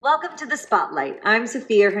Welcome to the Spotlight. I'm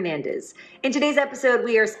Sophia Hernandez. In today's episode,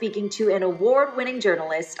 we are speaking to an award-winning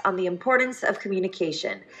journalist on the importance of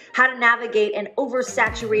communication, how to navigate an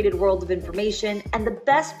oversaturated world of information, and the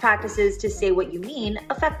best practices to say what you mean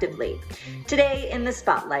effectively. Today in the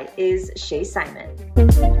Spotlight is Shay Simon.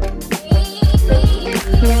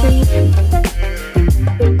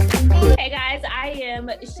 Hey guys, I am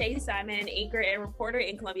Shay Simon, anchor and reporter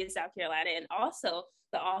in Columbia, South Carolina, and also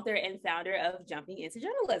the author and founder of Jumping into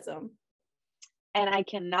Journalism. And I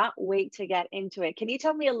cannot wait to get into it. Can you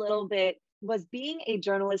tell me a little bit, was being a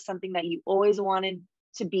journalist something that you always wanted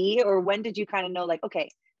to be, or when did you kind of know, like, okay,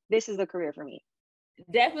 this is the career for me?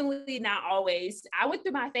 Definitely not always. I went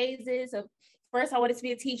through my phases of first I wanted to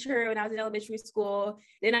be a teacher when I was in elementary school.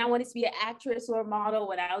 Then I wanted to be an actress or a model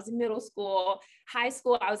when I was in middle school. High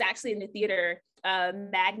school, I was actually in the theater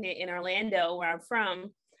magnet in Orlando, where I'm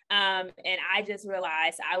from. And I just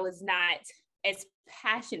realized I was not as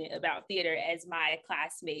passionate about theater as my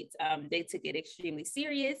classmates. They took it extremely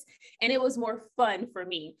serious and it was more fun for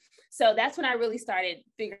me. So that's when I really started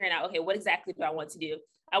figuring out, okay, what exactly do I want to do?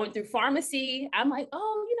 I went through pharmacy. I'm like,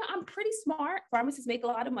 oh, I'm pretty smart. Pharmacists make a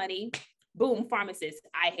lot of money. Boom, pharmacist.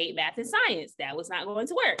 I hate math and science. That was not going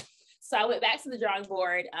to work. So I went back to the drawing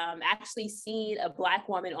board, actually seen a Black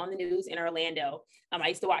woman on the news in Orlando. I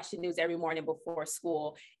used to watch the news every morning before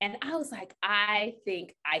school. And I was like, I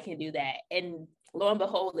think I can do that. And lo and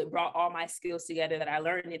behold, it brought all my skills together that I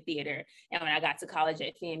learned in theater. And when I got to college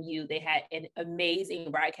at FAMU, they had an amazing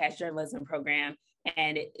broadcast journalism program.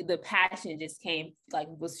 And the passion just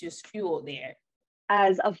was just fueled there.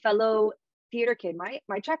 As a fellow theater kid, my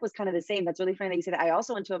track was kind of the same. That's really funny that you said that. I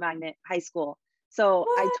also went to a magnet high school. So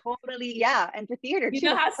what? I totally, and for theater too. You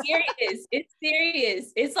know how serious, it's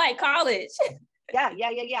serious. It's like college. Yeah.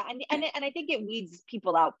 And I think it weeds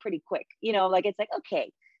people out pretty quick. Like it's like,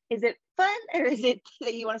 okay, is it fun or is it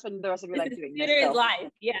that you want to spend the rest of your life doing this? Theater is life,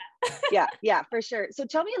 yeah. yeah, for sure. So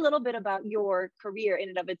tell me a little bit about your career in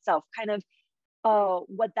and of itself, kind of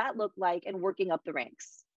what that looked like and working up the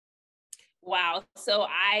ranks. Wow. So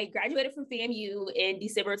I graduated from FAMU in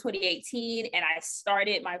December 2018, and I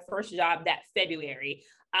started my first job that February.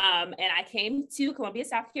 And I came to Columbia,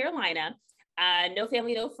 South Carolina. No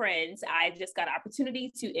family, no friends. I just got an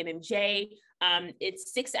opportunity to MMJ.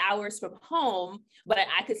 It's 6 hours from home, but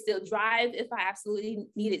I could still drive if I absolutely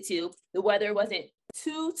needed to. The weather wasn't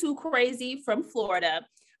too crazy from Florida.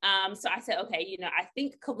 So I said, okay, I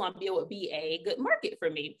think Columbia would be a good market for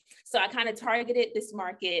me. So I kind of targeted this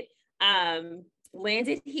market.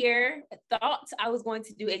 Landed here, thought I was going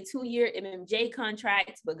to do a 2-year MMJ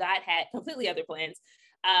contract, but God had completely other plans.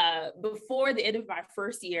 Before the end of my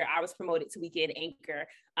first year, I was promoted to weekend anchor.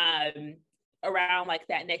 Around like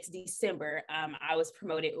that next December, I was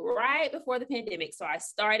promoted right before the pandemic. So I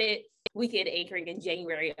started weekend anchoring in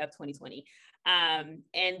January of 2020. And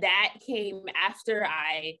that came after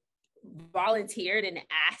I volunteered and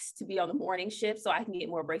asked to be on the morning shift so I can get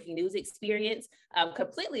more breaking news experience.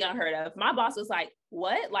 Completely unheard of. My boss was like,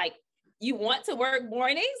 what? Like, you want to work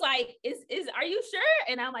mornings? Like, are you sure?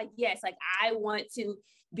 And I'm like, yes, like I want to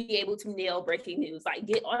be able to nail breaking news, like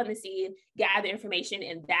get on the scene, gather information.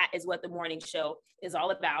 And that is what the morning show is all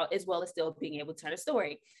about, as well as still being able to tell a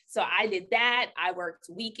story. So I did that. I worked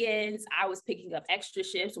weekends. I was picking up extra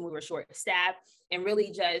shifts when we were short staffed and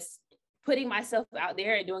really just putting myself out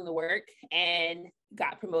there and doing the work, and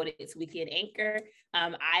got promoted to weekend anchor.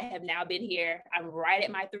 I have now been here. I'm right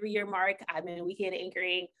at my 3-year mark. I've been weekend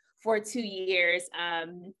anchoring for 2 years.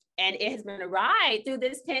 And it has been a ride through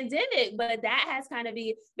this pandemic, but that has kind of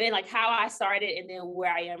been like how I started and then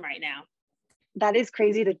where I am right now. That is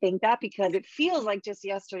crazy to think that, because it feels like just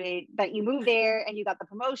yesterday that you moved there and you got the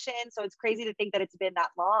promotion. So it's crazy to think that it's been that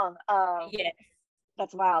long. Yeah.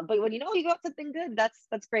 That's wild. But when you got something good,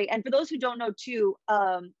 that's great. And for those who don't know too,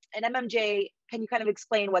 an MMJ, can you kind of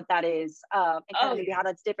explain what that is and kind of maybe how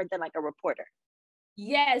that's different than like a reporter?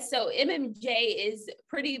 Yeah, so MMJ is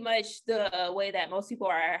pretty much the way that most people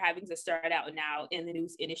are having to start out now in the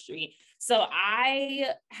news industry. So I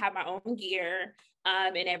have my own gear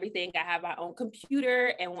and everything. I have my own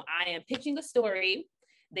computer, and when I am pitching a story,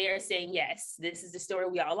 they are saying, yes, this is the story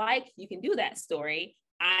we all like. You can do that story.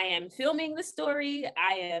 I am filming the story.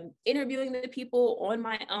 I am interviewing the people on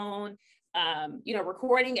my own,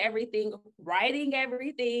 recording everything, writing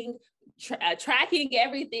everything, tracking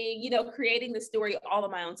everything, creating the story all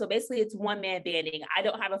on my own. So basically it's one-man banding. I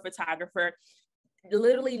don't have a photographer.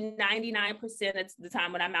 literally 99% of the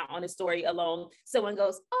time when I'm out on a story alone, someone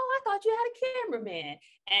goes, "Oh, I thought you had a cameraman."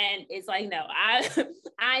 And it's like, no,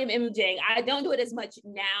 I'm imaging. I don't do it as much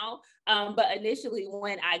now. But initially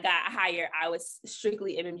when I got hired, I was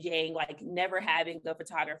strictly imaging, like never having a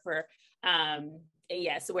photographer. And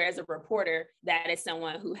yes, whereas a reporter, that is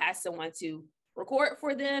someone who has someone to record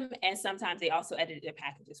for them. And sometimes they also edit their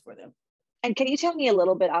packages for them. And can you tell me a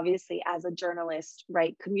little bit, obviously, as a journalist,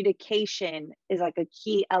 right? Communication is like a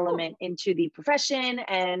key element into the profession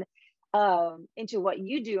and into what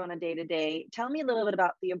you do on a day-to-day. Tell me a little bit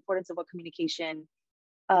about the importance of what communication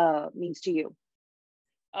means to you.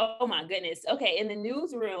 Oh my goodness. Okay. In the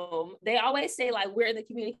newsroom, they always say like we're in the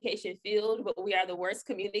communication field, but we are the worst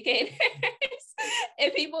communicators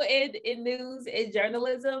and people in news and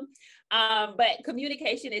journalism. But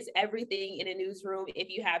communication is everything in a newsroom. If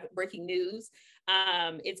you have breaking news,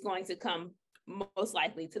 it's going to come most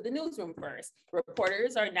likely to the newsroom first.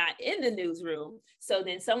 Reporters are not in the newsroom. So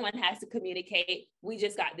then someone has to communicate. We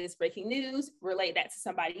just got this breaking news, relate that to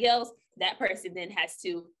somebody else. That person then has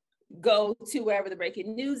to go to wherever the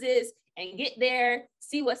breaking news is and get there,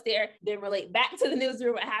 see what's there, then relate back to the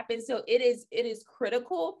newsroom what happened. So it is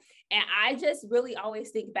critical. And I just really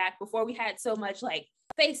always think back before we had so much like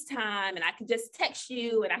FaceTime and I could just text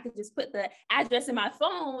you and I could just put the address in my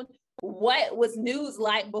phone. What was news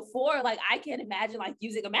like before? Like I can't imagine like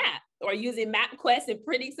using a map or using MapQuest and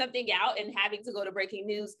printing something out and having to go to breaking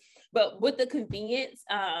news. But with the convenience,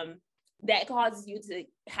 that causes you to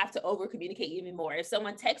have to over communicate even more. If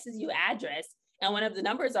someone texts you address and one of the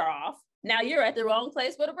numbers are off, now you're at the wrong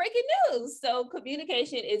place for the breaking news. So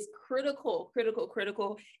communication is critical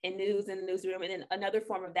in news and the newsroom. And then another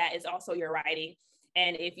form of that is also your writing.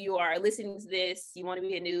 And if you are listening to this, you want to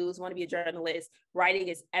be in news, want to be a journalist, writing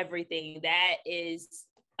is everything. That is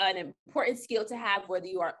an important skill to have, whether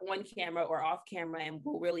you are on camera or off camera, and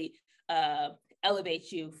will really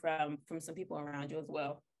elevate you from some people around you as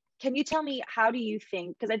well. Can you tell me, how do you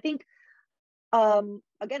think, because I think,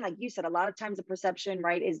 again, like you said, a lot of times the perception,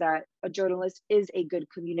 right, is that a journalist is a good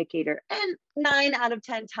communicator. And 9 out of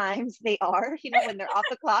 10 times they are, when they're off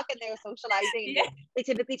the clock and they're socializing, yeah. They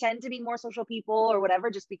typically tend to be more social people or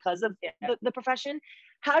whatever, just because of the profession.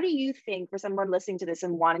 How do you think, for someone listening to this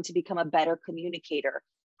and wanting to become a better communicator,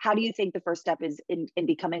 how do you think the first step is in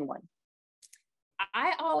becoming one?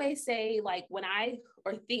 I always say, like, when I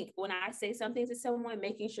say something to someone,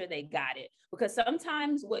 making sure they got it, because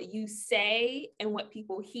sometimes what you say and what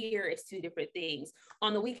people hear is two different things.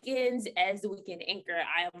 On the weekends, as the weekend anchor,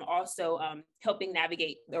 I am also helping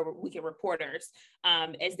navigate the weekend reporters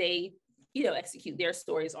as they, execute their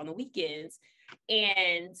stories on the weekends.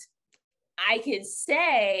 And I can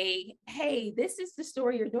say, hey, this is the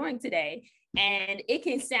story you're doing today. And it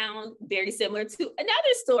can sound very similar to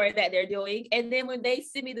another story that they're doing. And then when they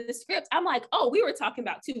send me the script, I'm like, oh, we were talking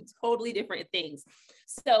about two totally different things.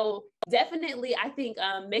 So definitely, I think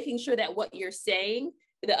making sure that what you're saying,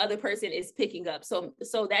 the other person is picking up. So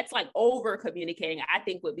that's like over communicating, I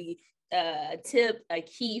think would be a tip, a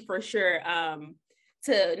key for sure.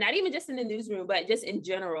 To not even just in the newsroom, but just in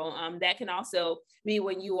general. That can also be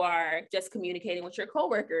when you are just communicating with your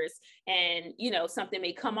coworkers and, something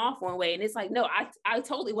may come off one way. And it's like, no, I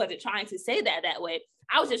totally wasn't trying to say that way.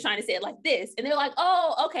 I was just trying to say it like this. And they're like,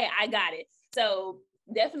 oh, okay, I got it. So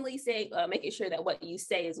definitely making sure that what you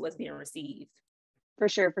say is what's being received. For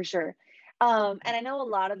sure. And I know a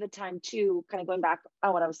lot of the time too, kind of going back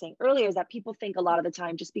on what I was saying earlier, is that people think a lot of the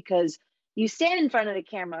time just because you stand in front of the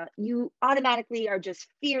camera, you automatically are just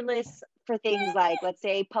fearless for things like, let's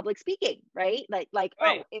say, public speaking, right? Like, right.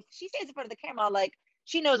 Oh, if she stands in front of the camera, like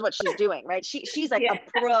she knows what she's doing, right? She's like a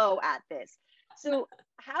pro at this. So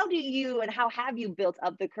how have you built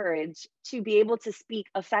up the courage to be able to speak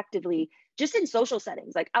effectively just in social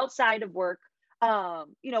settings, like outside of work,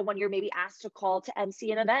 when you're maybe asked to call to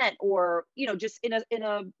MC an event or, just in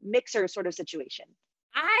a mixer sort of situation?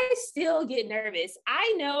 I still get nervous.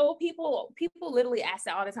 I know people literally ask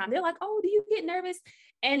that all the time. They're like, oh, do you get nervous?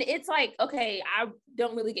 And it's like, okay, I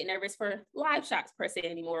don't really get nervous for live shots per se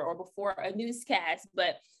anymore or before a newscast,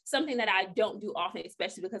 but something that I don't do often,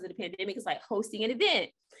 especially because of the pandemic, is like hosting an event.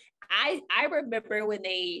 I remember when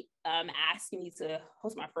they asked me to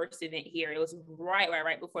host my first event here. It was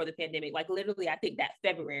right before the pandemic, like literally, I think that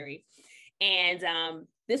February. And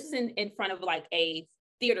this was in front of like a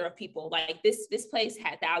theater of people. Like this place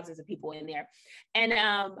had thousands of people in there. And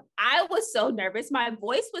I was so nervous. My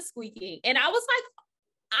voice was squeaking. And I was like,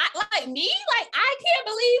 I can't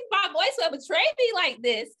believe my voice will betray me like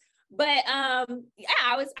this. But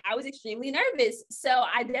I was extremely nervous. So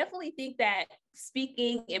I definitely think that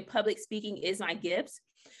speaking and public speaking is my gift.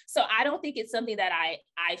 So I don't think it's something that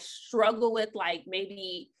I struggle with, like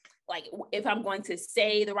maybe like if I'm going to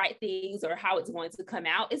say the right things or how it's going to come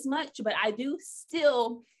out as much, but I do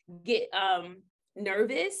still get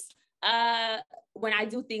nervous when I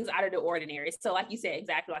do things out of the ordinary. So like you said,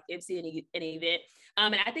 exactly, like MC an event.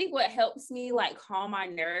 And I think what helps me like calm my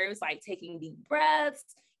nerves, like taking deep breaths,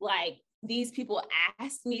 like these people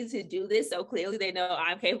asked me to do this, so clearly they know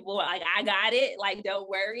I'm capable. Like I got it. Like don't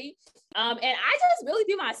worry. And I just really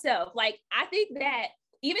be myself. Like I think that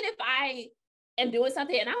even if I am doing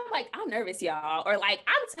something and I'm like, I'm nervous, y'all, or like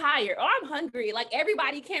I'm tired, or I'm hungry, like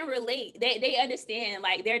everybody can relate. They understand.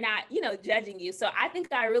 Like they're not, judging you. So I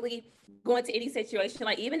think I really go into any situation,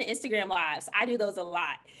 like even the Instagram lives, I do those a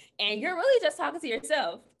lot, and you're really just talking to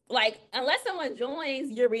yourself. Like unless someone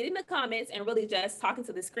joins, you're reading the comments and really just talking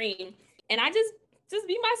to the screen. And I just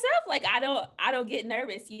be myself. Like I don't get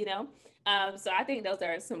nervous, So I think those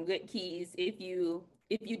are some good keys if you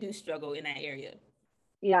do struggle in that area.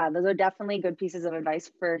 Yeah, those are definitely good pieces of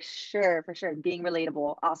advice for sure, for sure. Being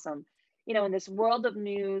relatable, awesome. In this world of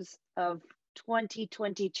news of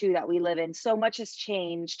 2022 that we live in, so much has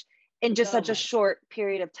changed in just such a short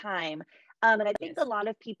period of time. And I think a lot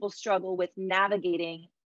of people struggle with navigating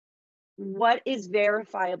what is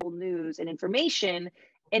verifiable news and information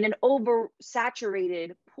in an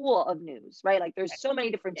oversaturated pool of news, right? Like there's so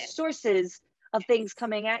many different sources of things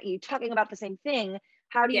coming at you, talking about the same thing.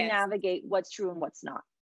 How do you navigate what's true and what's not?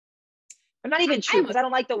 Or not even true, because I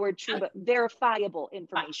don't like the word true, but verifiable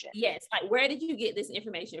information. Yes. Like, where did you get this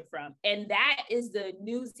information from? And that is the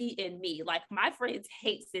newsy in me. Like, my friends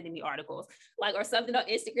hate sending me articles, like, or something on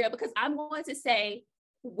Instagram, because I'm going to say,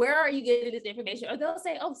 where are you getting this information? Or they'll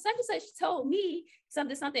say, oh, such and such told me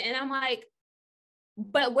something. And I'm like,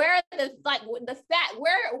 but where are the fact,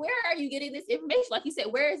 where are you getting this information? Like you said,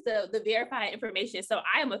 where is the verified information? So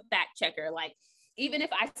I am a fact checker. Like, even if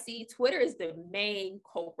I see Twitter is the main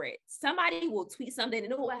culprit, somebody will tweet something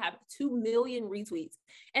and it will have 2 million retweets.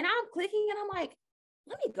 And I'm clicking and I'm like,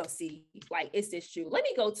 let me go see, like, is this true? Let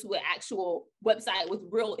me go to an actual website with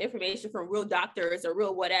real information from real doctors or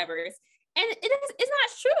real whatevers. And it's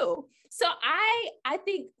not true. So I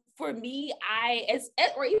think for me,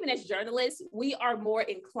 or even as journalists, we are more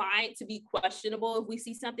inclined to be questionable. If we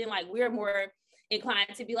see something, like, we're more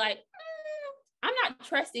inclined to be like, I'm not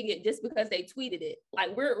trusting it just because they tweeted it.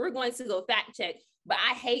 Like we're going to go fact check, but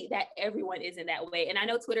I hate that everyone isn't that way. And I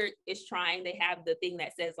know Twitter is trying, they have the thing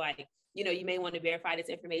that says like, you may want to verify this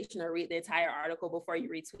information or read the entire article before you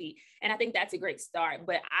retweet. And I think that's a great start.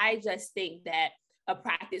 But I just think that a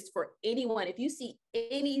practice for anyone, if you see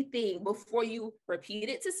anything, before you repeat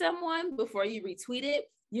it to someone, before you retweet it,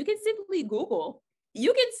 you can simply Google.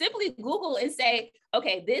 You can simply Google and say,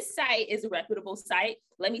 okay, this site is a reputable site.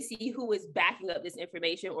 Let me see who is backing up this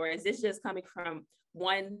information. Or is this just coming from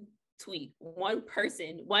one tweet, one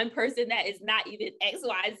person that is not even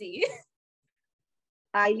XYZ?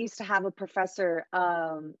 I used to have a professor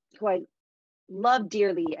who I loved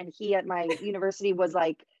dearly, and he at my university was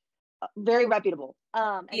like very reputable.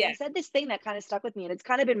 And he said this thing that kind of stuck with me, and it's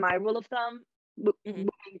kind of been my rule of thumb moving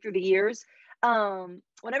through the years.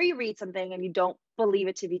 Whenever you read something and you don't believe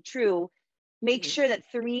it to be true, make sure that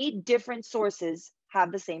 3 different sources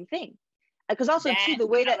have the same thing. Because also too, the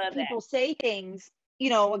way that people say things,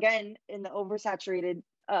 again, in the oversaturated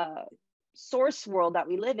source world that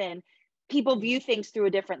we live in, people view things through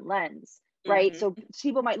a different lens, right? So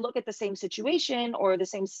people might look at the same situation or the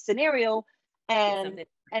same scenario and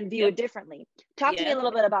view it differently. Talk to me a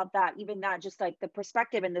little bit about that, even that, just like the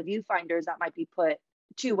perspective and the viewfinders that might be put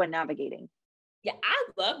to when navigating. Yeah,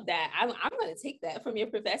 I love that. I'm going to take that from your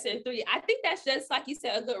professor in 3. I think that's just, like you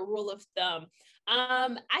said, a good rule of thumb.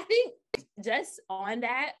 I think just on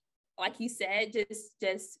that, like you said,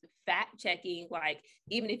 just fact checking, like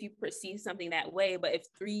even if you perceive something that way, but if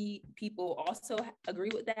 3 people also agree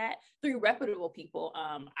with that, 3 reputable people,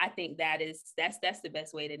 I think that's the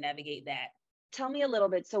best way to navigate that. Tell me a little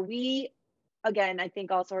bit. So again, I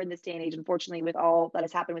think also in this day and age, unfortunately, with all that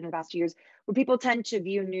has happened within the past 2 years, where people tend to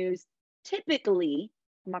view news typically,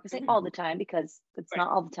 I'm not gonna say all the time because it's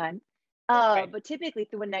not all the time, but typically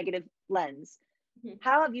through a negative lens.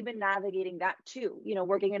 How have you been navigating that too?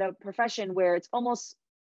 Working in a profession where it's almost,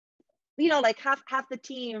 like half the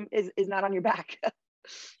team is not on your back.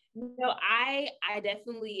 No, I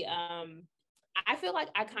definitely, I feel like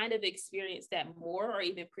I kind of experienced that more, or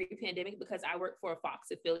even pre-pandemic, because I work for a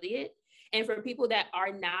Fox affiliate. And for people that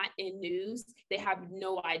are not in news, they have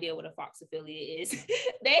no idea what a Fox affiliate is.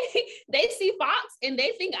 they see Fox and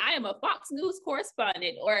they think I am a Fox News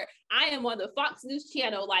correspondent, or I am on the Fox News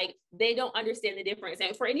channel. Like, they don't understand the difference.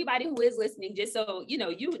 And for anybody who is listening, just so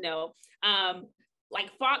like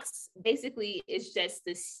Fox basically is just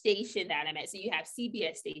the station that I'm at. So you have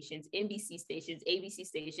CBS stations, NBC stations, ABC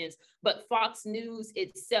stations, but Fox News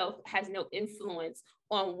itself has no influence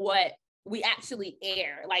on what we actually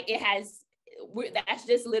air. Like that's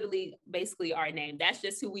just literally basically our name. That's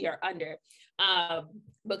just who we are under,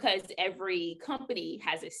 because every company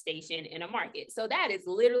has a station in a market. So that is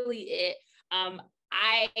literally it.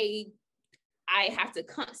 I have to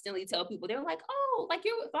constantly tell people, they're like, oh, like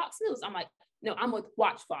you're with Fox News. I'm like, no, I'm with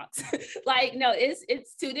Watch Fox. Like, no,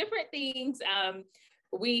 it's two different things.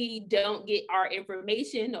 We don't get our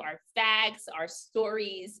information, our facts, our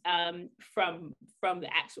stories from the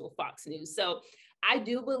actual Fox News. So I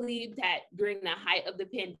do believe that during the height of the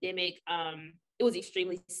pandemic, it was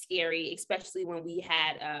extremely scary, especially when we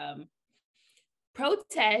had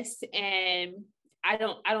protests, and I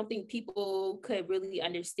don't think people could really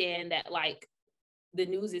understand that, like, the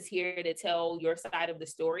news is here to tell your side of the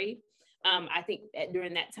story. I think that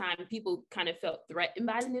during that time, people kind of felt threatened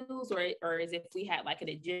by the news, or as if we had like an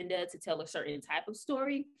agenda to tell a certain type of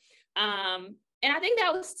story. And I think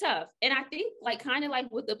that was tough. And I think, like, kind of like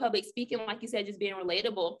with the public speaking, like you said, just being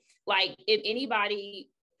relatable. Like, if anybody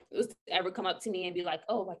was to ever come up to me and be like,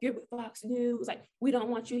 oh, like, you're with Fox News, like, we don't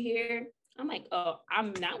want you here. I'm like, oh,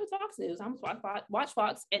 I'm not with Fox News. I'm with Watch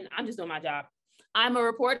Fox, and I'm just doing my job. I'm a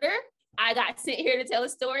reporter. I got sent here to tell a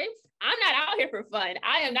story. I'm not out here for fun.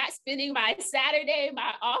 I am not spending my Saturday,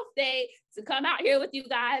 my off day, to come out here with you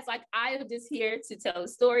guys. Like, I am just here to tell a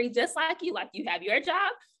story, just like you. Like, you have your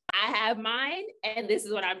job, I have mine, and this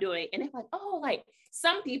is what I'm doing. And they're like, oh, like,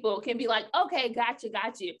 some people can be like, okay, got you.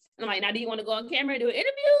 And I'm like, now do you want to go on camera and do an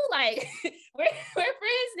interview? Like, we're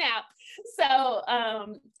friends now. So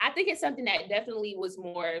I think it's something that definitely was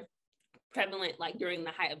more prevalent, like, during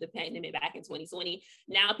the height of the pandemic back in 2020.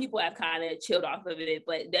 Now people have kind of chilled off of it,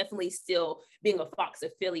 but definitely still being a Fox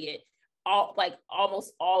affiliate,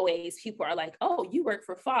 almost always people are like, oh, you work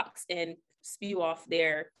for Fox, and spew off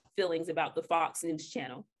their feelings about the Fox News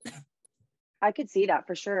channel. I could see that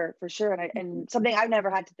for sure. And something I've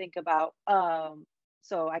never had to think about.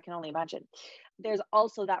 So I can only imagine. There's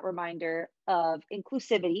also that reminder of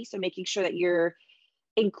inclusivity. So making sure that you're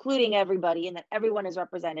including everybody and that everyone is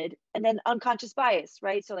represented, and then unconscious bias,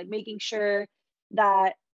 right? So, like, making sure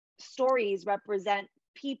that stories represent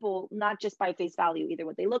people, not just by face value, either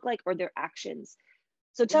what they look like or their actions.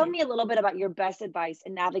 So tell me a little bit about your best advice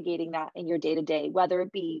in navigating that in your day-to-day, whether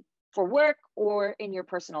it be for work or in your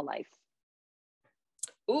personal life.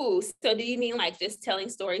 Ooh, so do you mean like just telling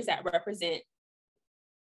stories that represent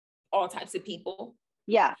all types of people?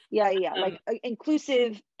 Yeah. Like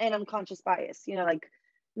inclusive and unconscious bias, like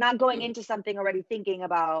not going into something already thinking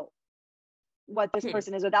about what this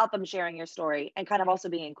person is without them sharing your story, and kind of also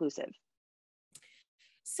being inclusive.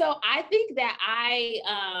 So I think that I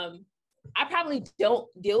probably don't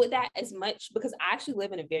deal with that as much because I actually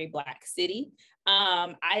live in a very Black city.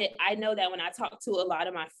 I know that when I talk to a lot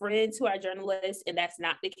of my friends who are journalists, and that's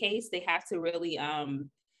not the case, they have to really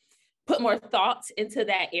put more thought into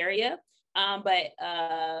that area. But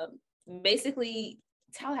basically,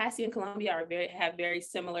 Tallahassee and Columbia have very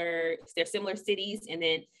similar. They're similar cities, and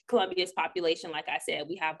then Columbia's population, like I said,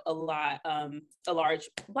 we have a large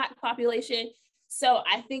Black population. So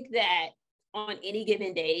I think that on any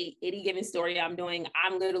given day, any given story I'm doing,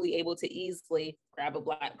 I'm literally able to easily grab a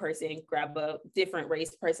Black person, grab a different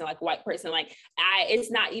race person, like white person. Like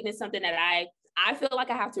it's not even something that I feel like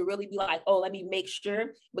I have to really be like, oh, let me make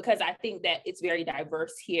sure, because I think that it's very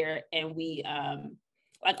diverse here, and we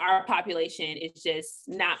like our population is just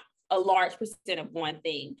not a large percent of one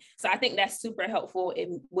thing. So I think that's super helpful.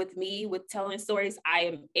 And with me, with telling stories, I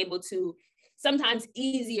am able to sometimes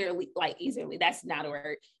easily, that's not a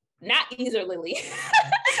word, not easily,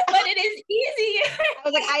 but it is easier. I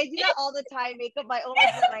was like, I do that all the time, make up my own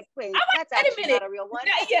words, and I'm like, wait, that's actually not a real one.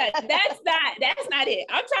 That's not it.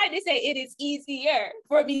 I'm trying to say it is easier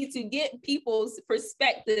for me to get people's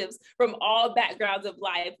perspectives from all backgrounds of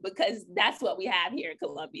life, because that's what we have here in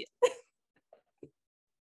Columbia.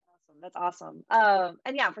 That's awesome.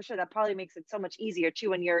 And yeah, for sure, that probably makes it so much easier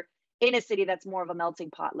too when you're in a city that's more of a melting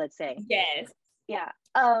pot, let's say. Yes. Yeah.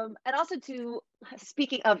 And also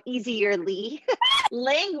speaking of easierly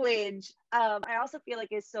language, I also feel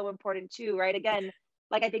like is so important too, right? Again,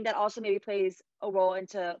 like I think that also maybe plays a role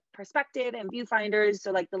into perspective and viewfinders. So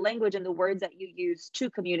like the language and the words that you use to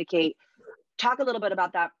communicate. Talk a little bit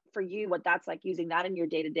about that for you, what that's like using that in your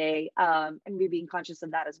day-to-day, and maybe being conscious of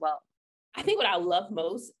that as well. I think what I love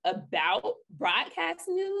most about broadcast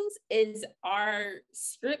news is our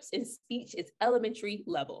scripts and speech is elementary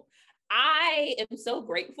level. I am so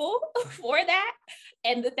grateful for that.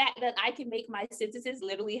 And the fact that I can make my sentences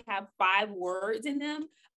literally have 5 words in them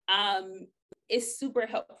is super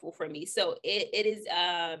helpful for me. So it is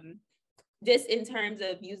just in terms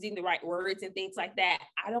of using the right words and things like that,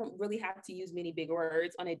 I don't really have to use many big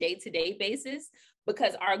words on a day-to-day basis,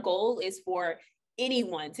 because our goal is for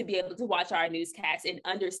anyone to be able to watch our newscast and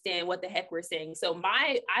understand what the heck we're saying. So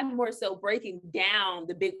I'm more so breaking down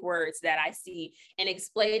the big words that I see and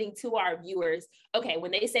explaining to our viewers, okay, when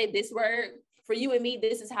they say this word, for you and me,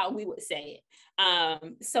 this is how we would say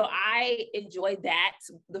it. So I enjoyed that.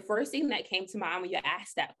 The first thing that came to mind when you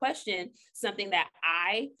asked that question, something that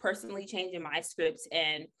I personally change in my scripts,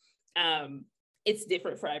 and it's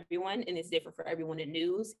different for everyone, and it's different for everyone in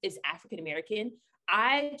news, is African American.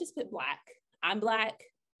 I just put Black. I'm Black.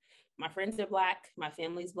 My friends are Black. My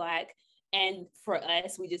family's Black. And for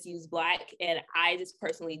us, we just use Black. And I just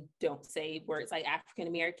personally don't say words like African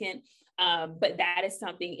American. But that is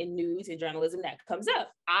something in news and journalism that comes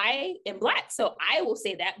up. I am Black, so I will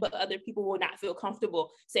say that, but other people will not feel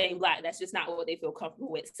comfortable saying Black. That's just not what they feel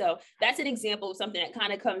comfortable with. So that's an example of something that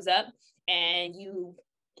kind of comes up, and you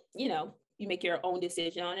make your own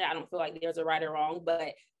decision on it. I don't feel like there's a right or wrong,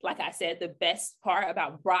 but like I said, the best part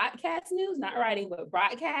about broadcast news, not writing, but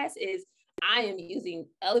broadcast, is I am using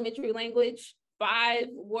elementary language, 5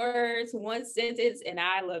 words, 1 sentence, and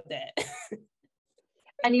I love that.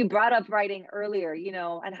 And you brought up writing earlier,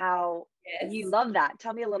 and how Yes. you love that.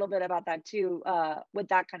 Tell me a little bit about that too, what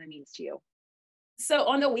that kind of means to you. So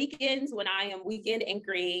on the weekends, when I am weekend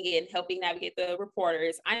anchoring and helping navigate the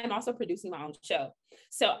reporters, I am also producing my own show.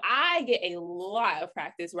 So I get a lot of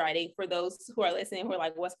practice writing. For those who are listening, who are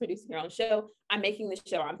like, what's producing your own show? I'm making the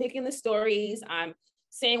show. I'm picking the stories. I'm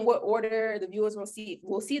saying what order the viewers will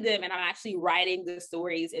see them. And I'm actually writing the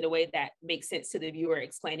stories in a way that makes sense to the viewer,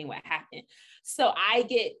 explaining what happened. So I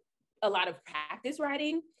get a lot of practice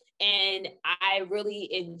writing, and I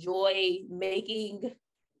really enjoy making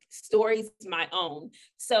stories my own.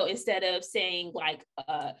 So instead of saying like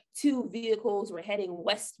 2 vehicles were heading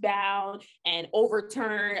westbound and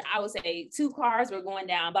overturned, I would say 2 cars were going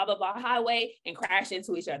down blah blah blah highway and crashed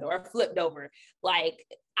into each other or flipped over. Like,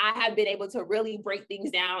 I have been able to really break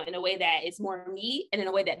things down in a way that it's more me, and in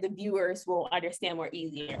a way that the viewers will understand more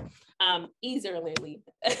easily.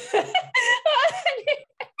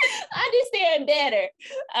 Understand better.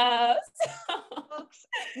 Folks,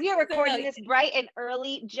 we are recording this bright and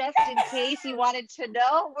early, just in case you wanted to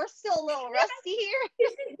know. We're still a little rusty here. Did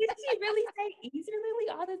she really say easier, Lily,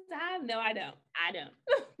 all the time? No, I don't.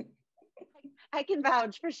 I can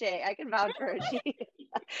vouch for Shay. I can vouch for her.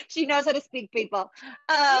 She knows how to speak, people.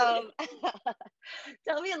 Tell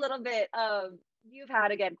me a little bit. You've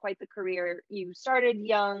had, again, quite the career. You started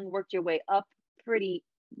young, worked your way up pretty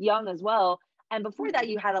young as well. And before that,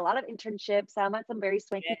 you had a lot of internships at some very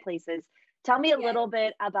swanky places. Tell me a little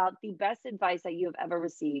bit about the best advice that you have ever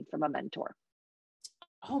received from a mentor.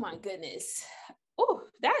 Oh my goodness. Oh,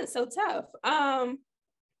 that is so tough. I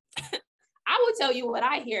will tell you what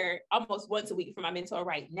I hear almost once a week from my mentor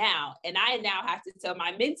right now. And I now have to tell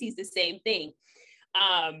my mentees the same thing.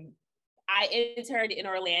 I interned in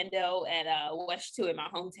Orlando at West 2 in my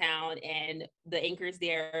hometown, and the anchors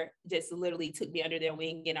there just literally took me under their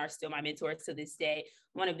wing and are still my mentors to this day.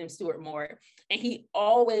 One of them, Stuart Moore. And he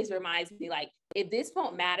always reminds me, like, if this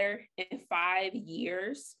won't matter in 5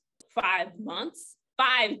 years, 5 months,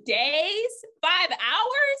 5 days, 5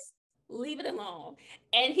 hours, leave it alone.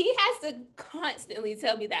 And he has to constantly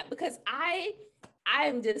tell me that, because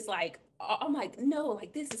I'm just like, I'm like, no,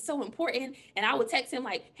 like, this is so important. And I would text him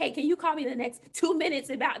like, hey, can you call me the next 2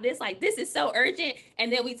 minutes about this? Like, this is so urgent.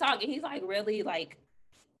 And then we talk, and he's like, really? Like,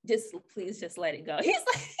 please just let it go. He's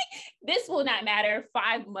like, this will not matter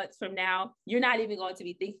 5 months from now. You're not even going to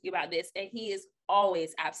be thinking about this. And he is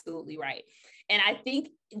always absolutely right. And I think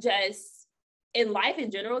just in life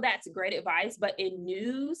in general, that's great advice. But in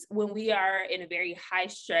news, when we are in a very high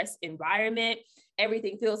stress environment,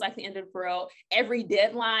 everything feels like the end of the world. Every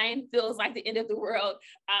deadline feels like the end of the world.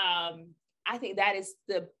 I think that is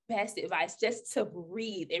the best advice, just to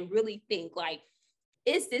breathe and really think, like,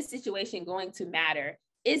 is this situation going to matter?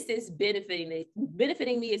 Is this benefiting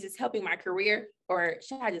me? Is this helping my career? Or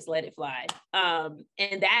should I just let it fly? And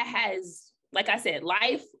that has, like I said,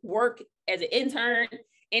 life, work, as an intern,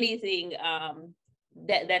 anything,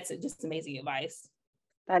 that's just amazing advice.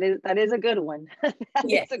 That is a good one.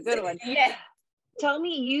 It's a good one. Yeah. Tell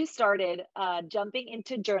me, you started jumping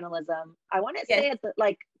into journalism. I want to say at the,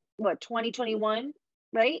 like, what, 2021,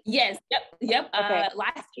 right? Yes. Yep. Okay.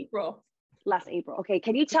 Last April. Okay.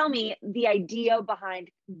 Can you tell me the idea behind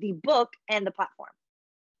the book and the platform?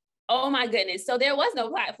 Oh my goodness. So there was no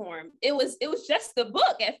platform. It was just the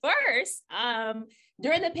book at first.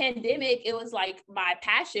 During the pandemic, it was like my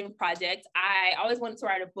passion project. I always wanted to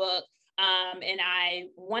write a book. And I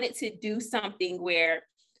wanted to do something where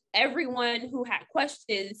everyone who had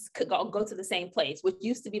questions could go to the same place, which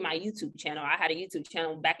used to be my YouTube channel. I had a YouTube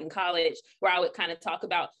channel back in college where I would kind of talk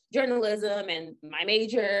about journalism and my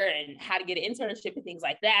major and how to get an internship and things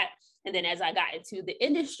like that. And then as I got into the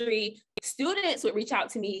industry, students would reach out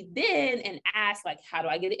to me then and ask, like, how do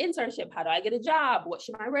I get an internship? How do I get a job? What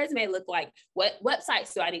should my resume look like? What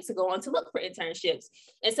websites do I need to go on to look for internships?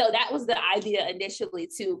 And so that was the idea initially,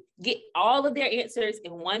 to get all of their answers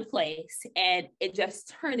in one place. And it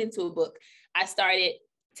just turned into a book. I started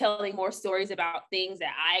telling more stories about things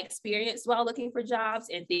that I experienced while looking for jobs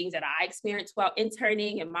and things that I experienced while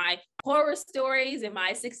interning, and my horror stories and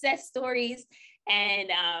my success stories. And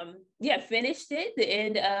finished it the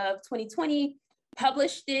end of 2020,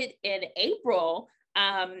 published it in April.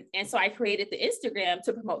 And so I created the Instagram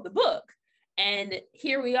to promote the book. And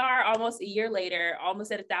here we are almost a year later,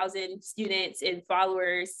 almost at 1,000 students and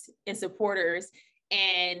followers and supporters.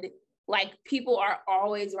 And like, people are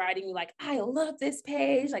always writing me like, I love this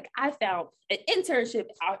page. Like, I found an internship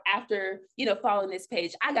after, following this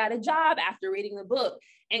page. I got a job after reading the book.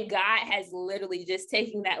 And God has literally just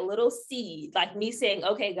taken that little seed, like me saying,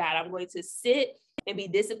 okay, God, I'm going to sit and be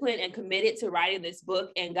disciplined and committed to writing this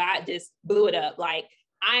book. And God just blew it up. Like,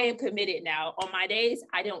 I am committed now. On my days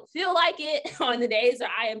I don't feel like it, on the days where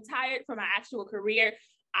I am tired from my actual career,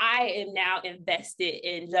 I am now invested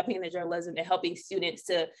in jumping into journalism and helping students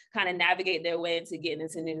to kind of navigate their way into getting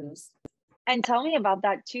into news. And tell me about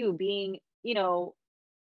that too, being,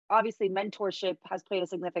 obviously mentorship has played a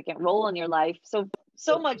significant role in your life.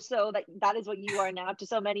 So much so that is what you are now to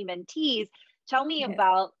so many mentees. Tell me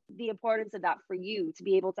about the importance of that for you, to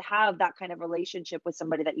be able to have that kind of relationship with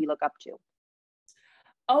somebody that you look up to.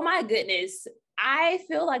 Oh my goodness. I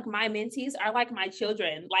feel like my mentees are like my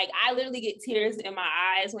children. Like, I literally get tears in my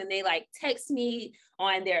eyes when they like text me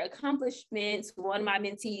on their accomplishments. One of my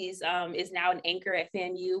mentees is now an anchor at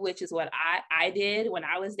FAMU, which is what I did when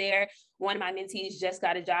I was there. One of my mentees just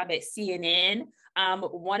got a job at CNN.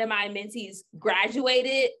 One of my mentees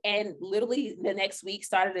graduated and literally the next week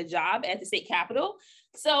started a job at the state capitol.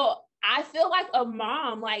 So I feel like a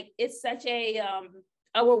mom. Like, it's such a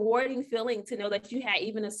rewarding feeling to know that you had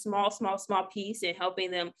even a small piece in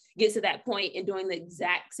helping them get to that point and doing the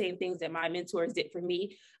exact same things that my mentors did for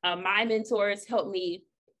me. My mentors helped me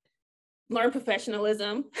learn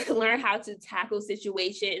professionalism, learn how to tackle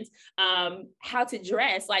situations, how to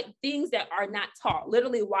dress, like things that are not taught.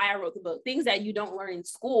 Literally why I wrote the book, things that you don't learn in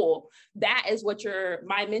school. That is what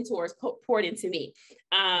my mentors poured into me.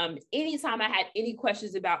 Anytime I had any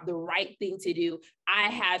questions about the right thing to do, I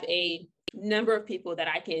have a number of people that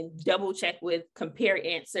I can double check with, compare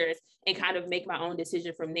answers, and kind of make my own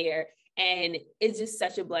decision from there. And it's just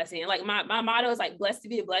such a blessing. Like, my motto is like, blessed to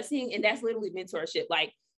be a blessing. And that's literally mentorship.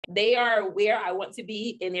 Like, they are where I want to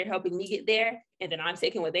be and they're helping me get there. And then I'm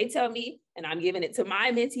taking what they tell me and I'm giving it to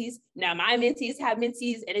my mentees. Now my mentees have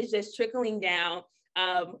mentees, and it's just trickling down,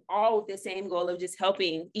 all with the same goal of just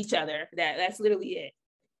helping each other. That's literally it.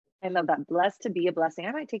 I love that. Blessed to be a blessing.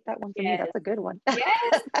 I might take that one from you. That's a good one.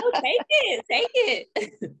 Yes. Oh, take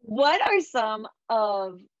it. What are some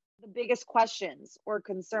of the biggest questions or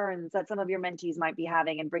concerns that some of your mentees might be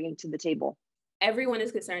having and bringing to the table? Everyone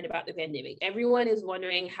is concerned about the pandemic. Everyone is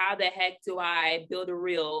wondering, how the heck do I build a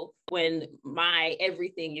reel when my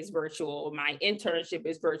everything is virtual? My internship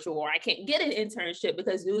is virtual, or I can't get an internship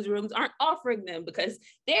because newsrooms aren't offering them because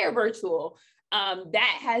they're virtual.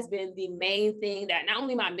 That has been the main thing that not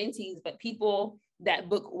only my mentees, but people that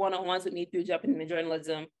book one-on-ones with me through jumping into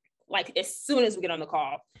journalism, like, as soon as we get on the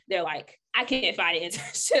call, they're like, I can't find an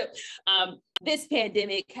internship. This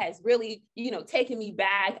pandemic has really, taken me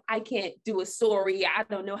back. I can't do a story. I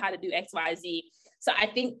don't know how to do X, Y, Z. So I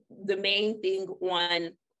think the main thing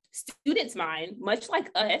on students' mind, much like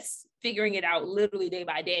us figuring it out literally day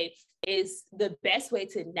by day, is the best way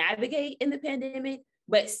to navigate in the pandemic,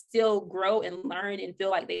 but still grow and learn and feel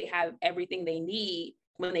like they have everything they need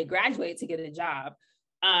when they graduate to get a job.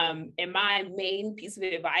 And my main piece of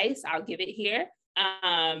advice, I'll give it here.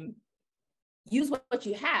 Use what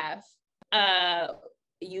you have.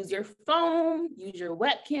 Use your phone, use your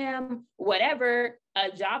webcam, whatever.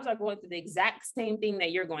 Jobs are going through the exact same thing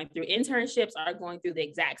that you're going through. Internships are going through the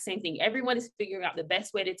exact same thing. Everyone is figuring out the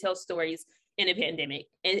best way to tell stories in a pandemic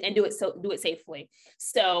and do it safely.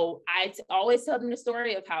 So I always tell them the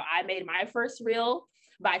story of how I made my first reel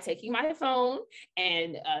by taking my phone,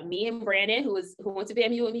 and me and Brandon, who went to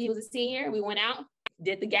FAMU with me, he was a senior. We went out,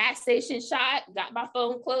 did the gas station shot, got my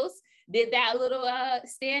phone close, did that little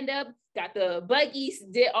stand up, got the buggies,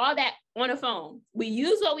 did all that on a phone. We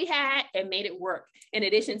used what we had and made it work, in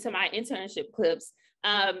addition to my internship clips.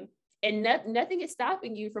 And nothing is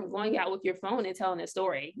stopping you from going out with your phone and telling a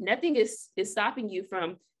story. Nothing is stopping you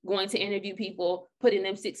from going to interview people, putting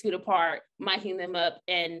them 6 feet apart, miking them up,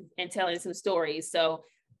 and telling some stories. So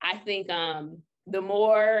I think the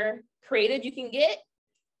more creative you can get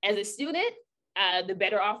as a student, the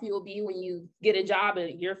better off you will be when you get a job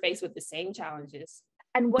and you're faced with the same challenges.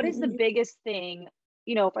 And what is the biggest thing,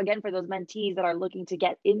 you know, again, for those mentees that are looking to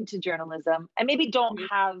get into journalism and maybe don't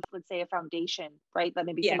have, let's say, a foundation, right? That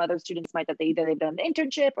maybe some other students might, that they've done an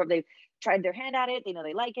internship or they've tried their hand at it, they know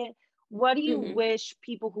they like it. What do you wish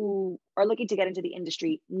people who are looking to get into the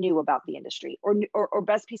industry knew about the industry, or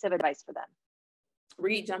best piece of advice for them?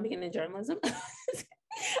 Read Jumping into Journalism.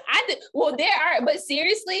 Well, there are, but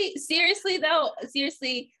seriously,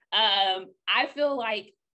 I feel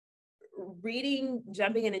like reading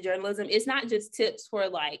Jumping into Journalism, it's not just tips for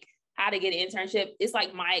like how to get an internship. It's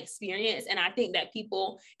like my experience. And I think that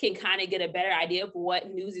people can kind of get a better idea of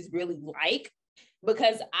what news is really like,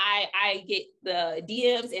 because I get the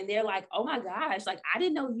DMs and they're like, oh my gosh, like, I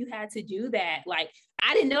didn't know you had to do that. Like,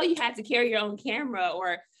 I didn't know you had to carry your own camera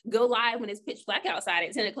or go live when it's pitch black outside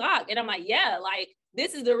at 10 o'clock. And I'm like, yeah, like,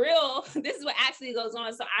 this is what actually goes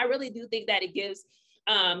on. So I really do think that it gives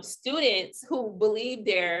students who believe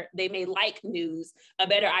they may like news a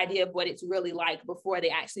better idea of what it's really like before they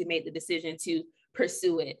actually made the decision to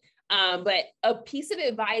pursue it. But a piece of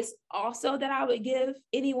advice also that I would give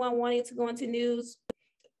anyone wanting to go into news,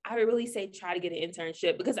 I would really say try to get an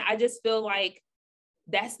internship, because I just feel like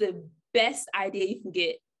that's the best idea you can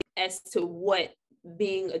get as to what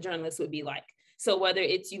being a journalist would be like. So whether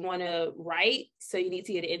it's you want to write, so you need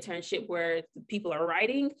to get an internship where people are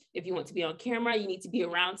writing. If you want to be on camera, you need to be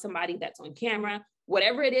around somebody that's on camera.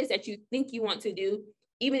 Whatever it is that you think you want to do,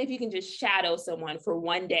 even if you can just shadow someone for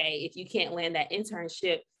one day, if you can't land that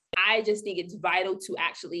internship, I just think it's vital to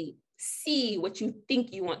actually see what you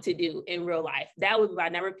think you want to do in real life. That would be my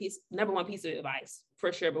number one piece of advice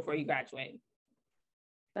for sure before you graduate.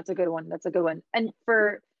 That's a good one. And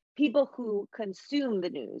for people who consume the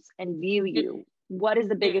news and view you, what is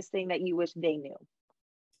the biggest thing that you wish they knew?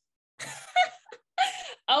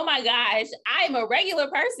 Oh my gosh, I'm a regular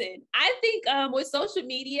person. I think with social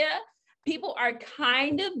media, people are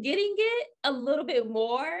kind of getting it a little bit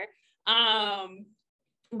more.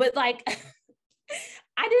 But like,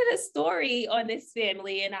 I did a story on this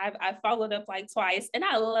family and I followed up like twice, and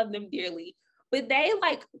I love them dearly. But they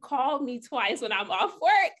like called me twice when I'm off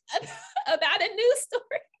work about a news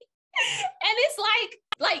story. And it's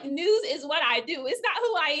like news is what I do. It's not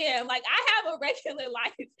who I am. Like, I have a regular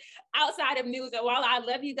life outside of news. And while I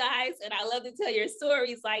love you guys and I love to tell your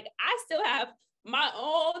stories, like, I still have my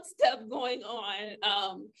own stuff going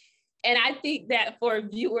on. And I think that for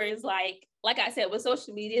viewers, like I said, with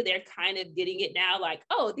social media, they're kind of getting it now. Like,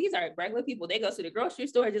 oh, these are regular people. They go to the grocery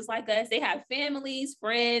store just like us. They have families,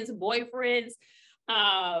 friends, boyfriends.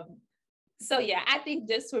 So yeah, I think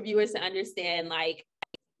just for viewers to understand, like,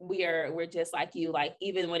 we're just like you. Like,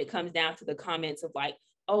 even when it comes down to the comments of like,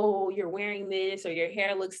 oh, you're wearing this, or your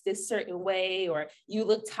hair looks this certain way, or you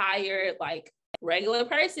look tired, like, regular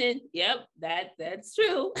person. Yep, that's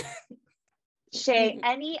true. Shay,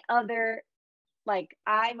 any other, like,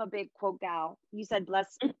 I'm a big quote gal. You said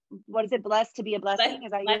blessed. What is it? Blessed to be a blessing?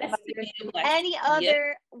 Is that yours? Any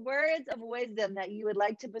other words of wisdom that you would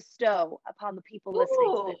like to bestow upon the people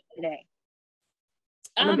listening to this today?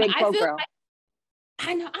 I'm a big quote girl.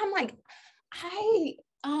 I know. I'm like,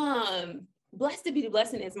 blessed to be the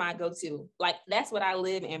blessing is my go-to. Like, that's what I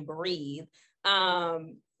live and breathe. Let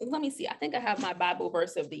me see. I think I have my Bible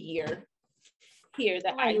verse of the year here.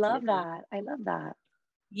 I love that.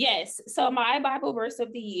 Yes. So my Bible verse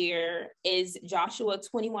of the year is Joshua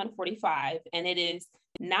 21:45, and it is,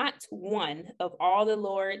 not one of all the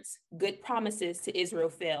Lord's good promises to Israel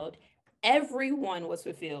failed. Every one was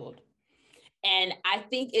fulfilled. And I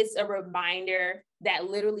think it's a reminder that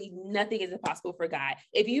literally nothing is impossible for God.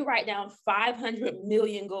 If you write down 500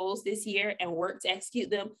 million goals this year and work to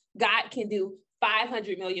execute them, God can do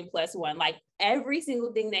 500 million plus one. Like, every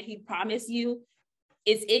single thing that he promised you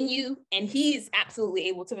is in you, and he's absolutely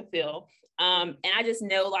able to fulfill. And I just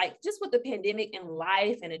know, like, just with the pandemic and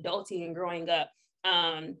life and adulting and growing up,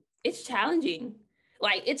 it's challenging.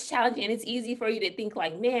 Like, it's challenging, and it's easy for you to think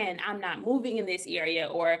like, man, I'm not moving in this area,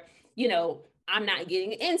 or, you know, I'm not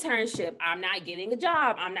getting an internship, I'm not getting a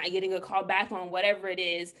job, I'm not getting a call back on whatever it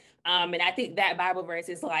is. And I think that Bible verse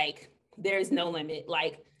is like, there's no limit.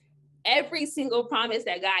 Like, every single promise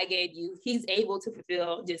that God gave you, he's able to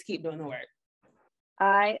fulfill. Just keep doing the work.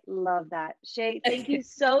 I love that. Shay, thank you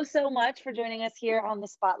so, so much for joining us here on the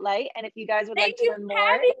Spotlight. And if you guys would like to learn more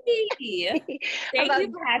Thank about,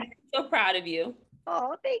 you for having me. So proud of you.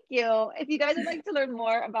 Oh, thank you. If you guys would like to learn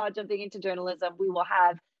more about jumping into journalism, we will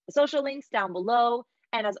have the social links down below.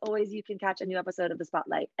 And as always, you can catch a new episode of the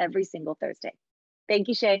Spotlight every single Thursday. Thank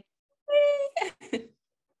you, Shay.